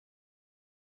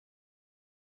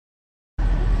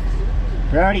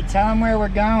Brodie, tell them where we're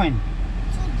going. To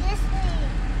Disney.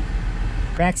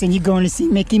 Braxon, you going to see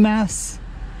Mickey Mouse?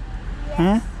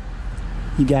 Yes. Huh?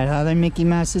 You got other Mickey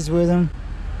Mouses with them?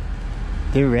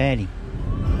 They're ready.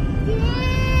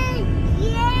 Yay!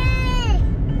 Yay!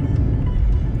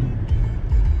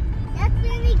 That's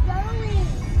where we're going.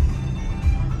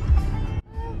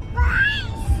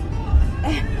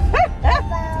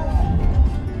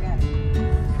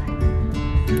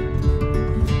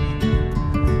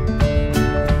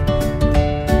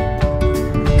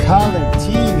 Color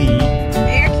TV.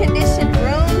 Air-conditioned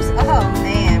rooms. Oh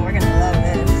man, we're gonna love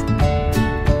this.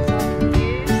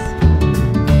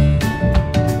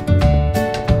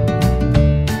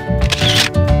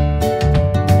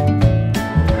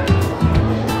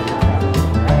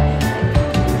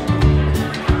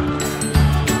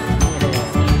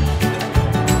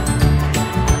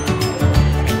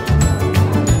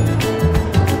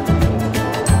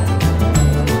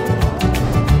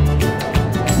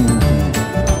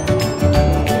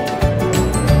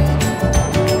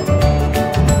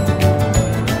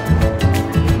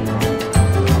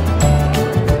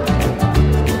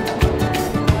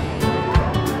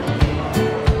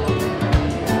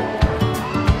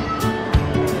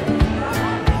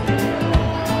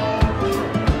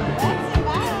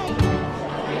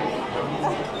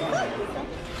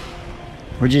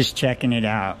 We're just checking it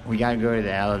out. We gotta go to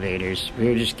the elevators. We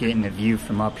were just getting the view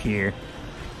from up here.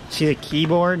 See the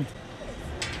keyboard?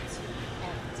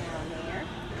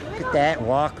 Look at that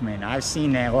Walkman. I've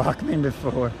seen that Walkman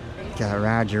before. Got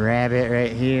Roger Rabbit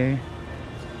right here.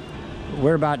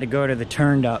 We're about to go to the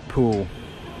turned up pool.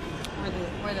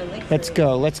 Let's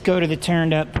go. Let's go to the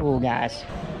turned up pool, guys.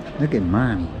 Look at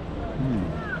Mommy.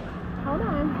 Hold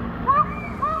on.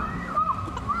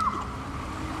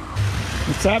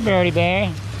 What's up, Brodie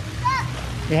Bear?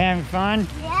 You having fun?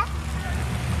 Yeah.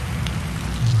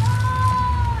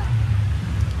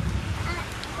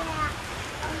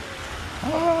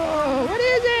 Oh, what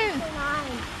is it?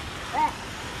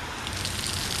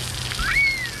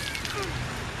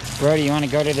 Brodie, you want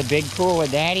to go to the big pool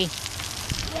with Daddy?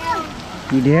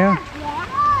 Yeah. You do? Yeah.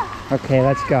 Okay,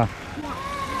 let's go.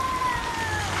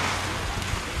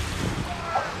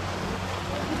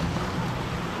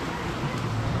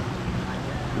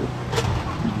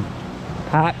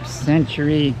 Pop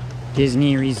Century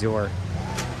Disney Resort.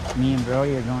 Me and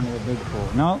Brodie are going to the big pool.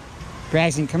 No?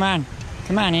 Braxon, come on.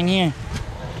 Come on in here.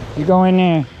 You go in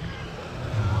there.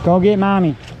 Go get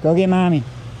Mommy. Go get Mommy.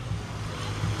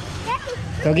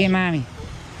 Go get Mommy.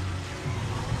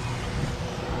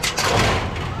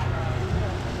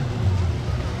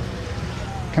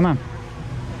 Come on.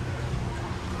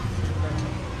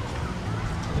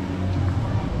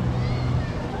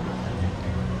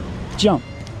 Jump.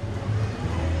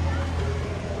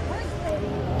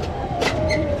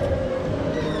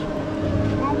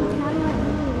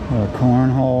 Little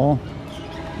cornhole.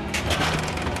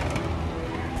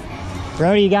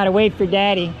 Brodie, you gotta wait for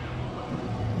Daddy.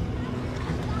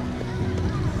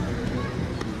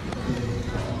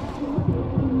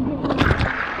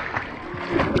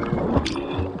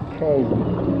 Crazy.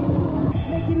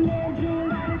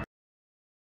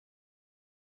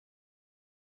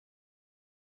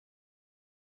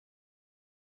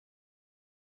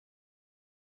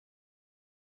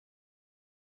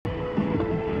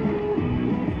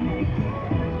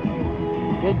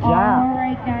 Good job. All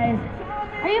right, guys.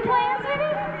 Are you playing,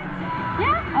 sweetie?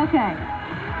 Yeah? Okay.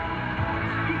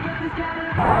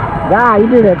 Wow, you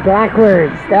did it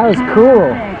backwards. That was cool.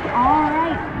 Perfect. All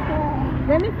right.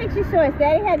 Let me fix your shorts.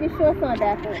 Daddy had your shorts on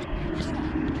backwards.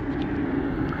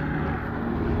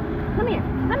 Come here.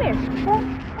 Come here.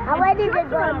 I'm ready to go.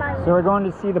 So we're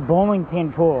going to see the bowling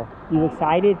pin pool. You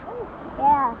excited?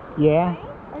 Yeah. Yeah?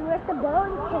 And where's the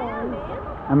bowling pin?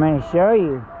 I'm going to show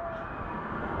you.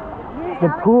 The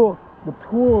pool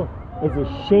is the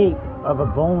shape of a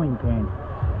bowling pin.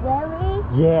 Really?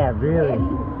 Yeah, really.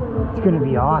 It's going to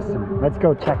be awesome. Let's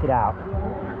go check it out.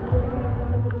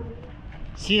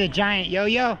 See the giant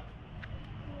yo-yo?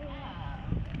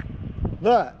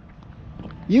 Look.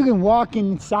 You can walk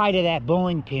inside of that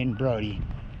bowling pin, Brodie.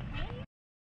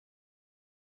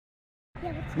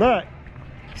 Look.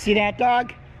 See that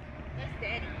dog?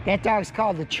 That dog's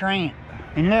called the Tramp.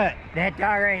 And look, that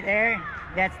dog right there,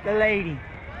 that's the lady.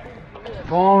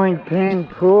 Bowling pin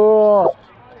pool.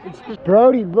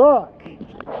 Brodie, look.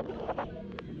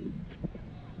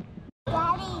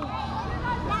 Daddy.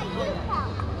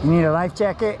 You need a life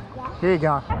jacket? Here you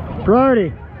go.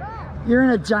 Brodie, you're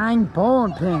in a giant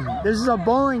bowling pin. This is a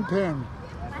bowling pin.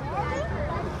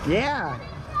 Yeah.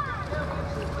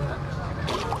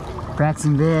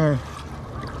 Braxon Bear.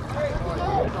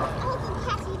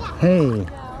 Hey,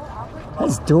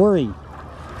 that's Dory.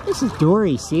 This is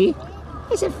Dory, see?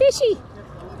 It's a fishy.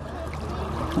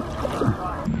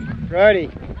 Brodie,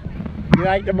 you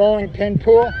like the bowling pin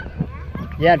pool?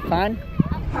 You had fun?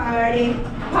 Party,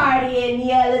 party in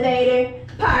the elevator,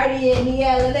 party in the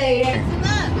elevator.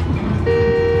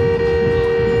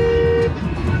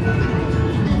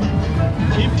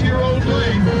 Keep to your old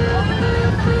lane.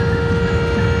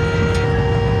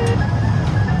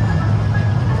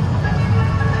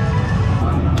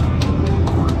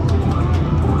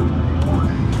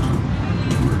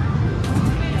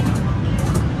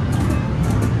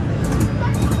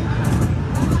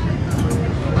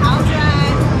 I'll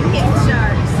drive, hit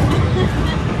sharks.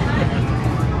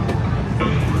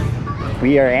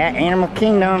 We are at Animal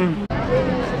Kingdom.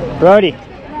 Brodie,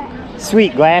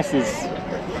 sweet glasses.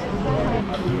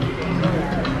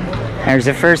 There's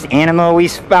the first animal we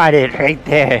spotted right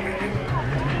there.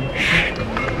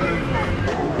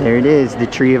 There it is, the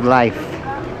tree of life.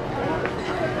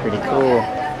 Pretty cool.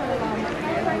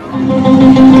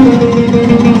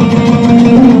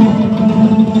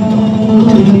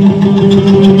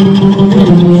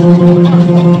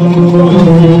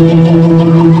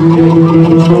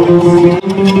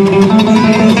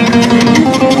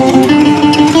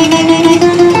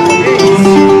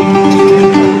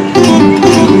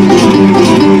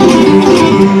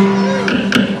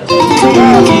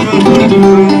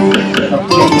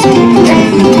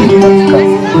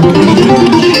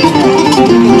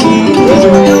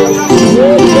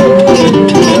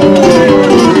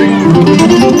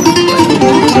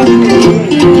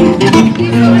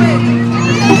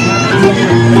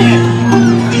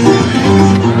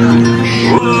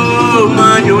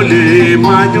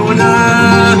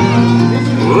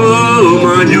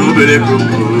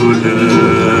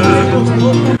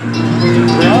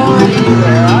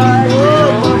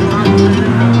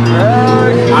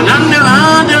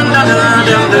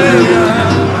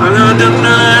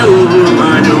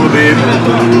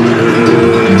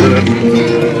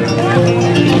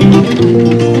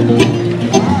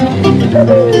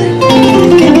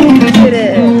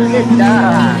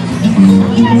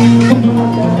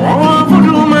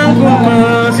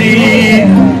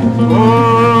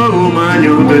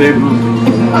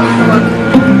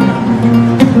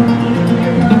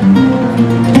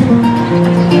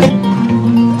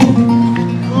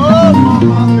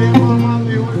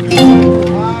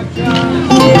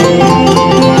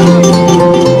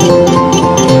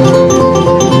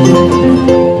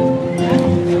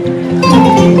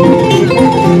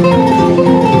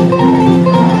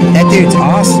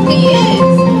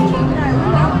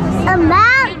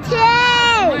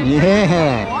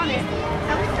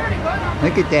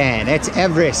 Look at that, that's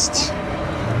Everest.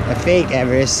 A fake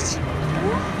Everest.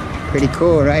 Pretty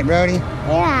cool, right, Brodie?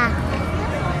 Yeah.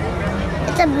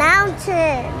 It's a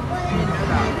mountain.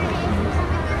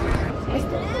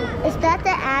 Is that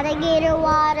the alligator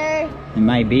water? It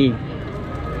might be. You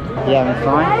having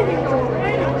fun?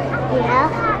 Yeah.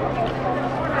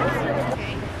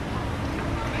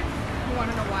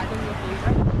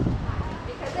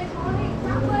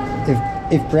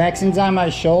 If Braxton's on my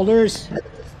shoulders,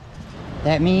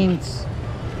 that means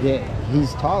that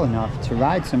he's tall enough to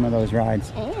ride some of those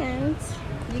rides. And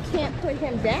you can't put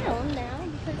him down now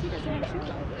because he doesn't have shoes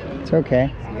on. It's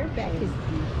okay. Your back is...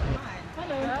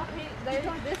 Hello.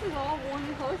 This is all warm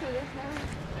and closer. There's no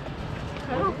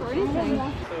cuddle for anything.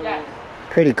 Yeah.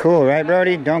 Pretty cool, right,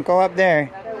 Brodie? Don't go up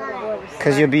there,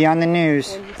 because you'll be on the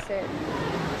news. When you said...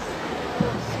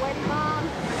 Sweaty mom.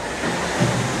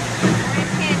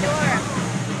 Pandora.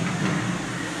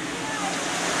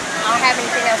 I don't have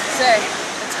anything else to say.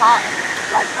 It's hot,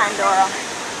 like Pandora.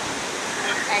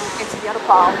 And it's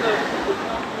beautiful.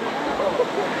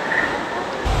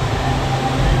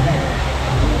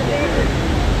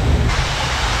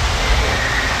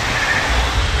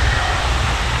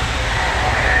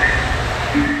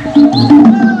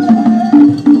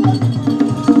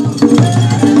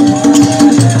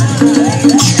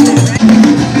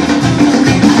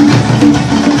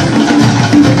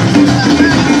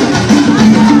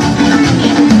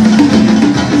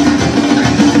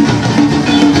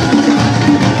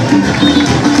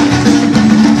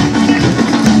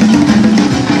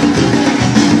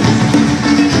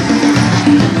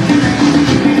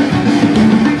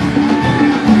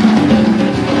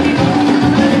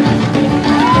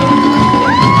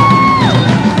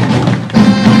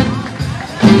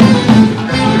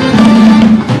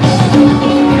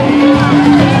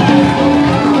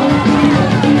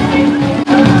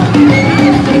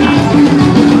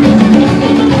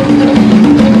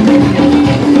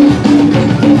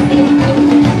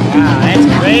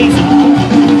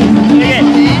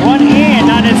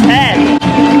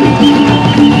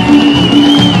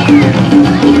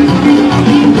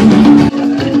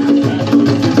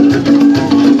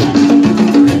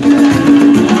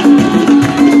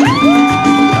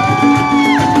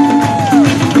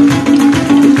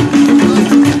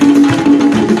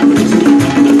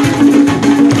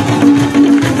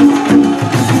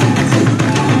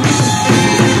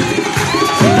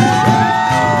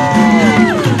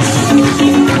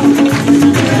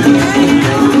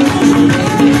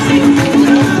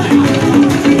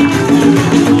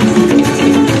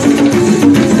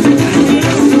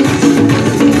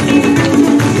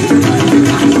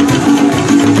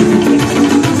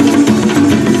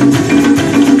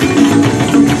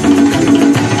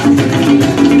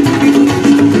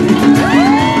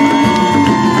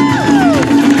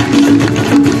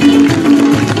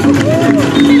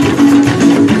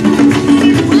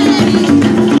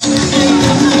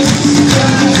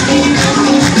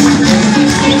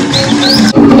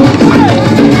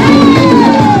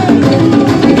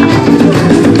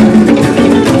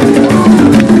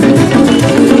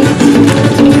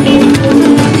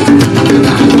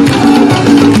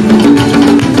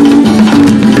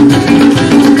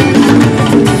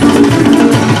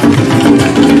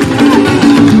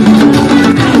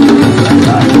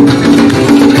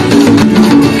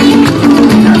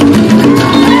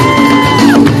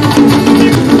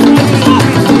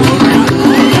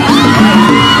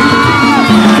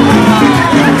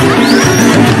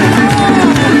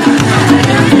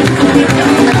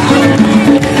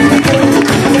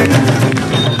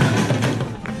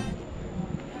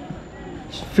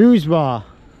 Foosball.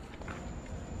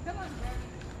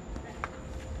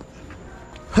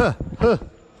 Huh, huh.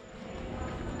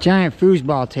 Giant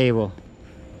foosball table.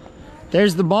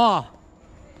 There's the ball.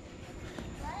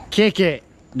 Kick it.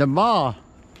 The ball.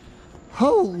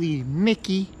 Holy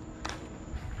Mickey.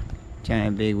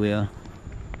 Giant big wheel.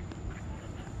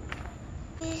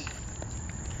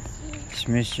 It's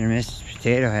Mr. and Mrs.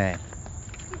 Potato Head.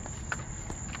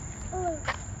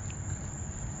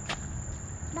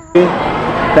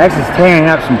 Bex is tearing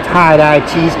up some tie-dye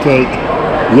cheesecake.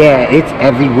 Yeah, it's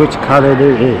every which color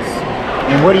there is.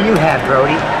 And what do you have,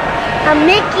 Brodie? A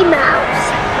Mickey Mouse.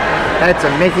 That's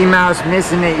a Mickey Mouse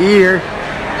missing an ear.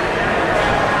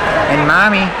 And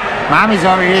Mommy's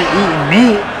over here eating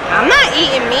meat. I'm not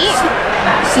eating meat.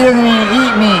 She doesn't even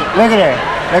eat meat. Look at her.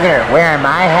 Look at her wearing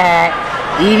my hat,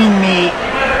 eating meat.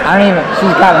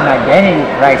 She's got an identity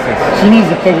crisis. She needs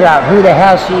to figure out who the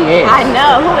hell she is. I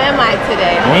know. Who am I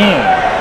today? Man.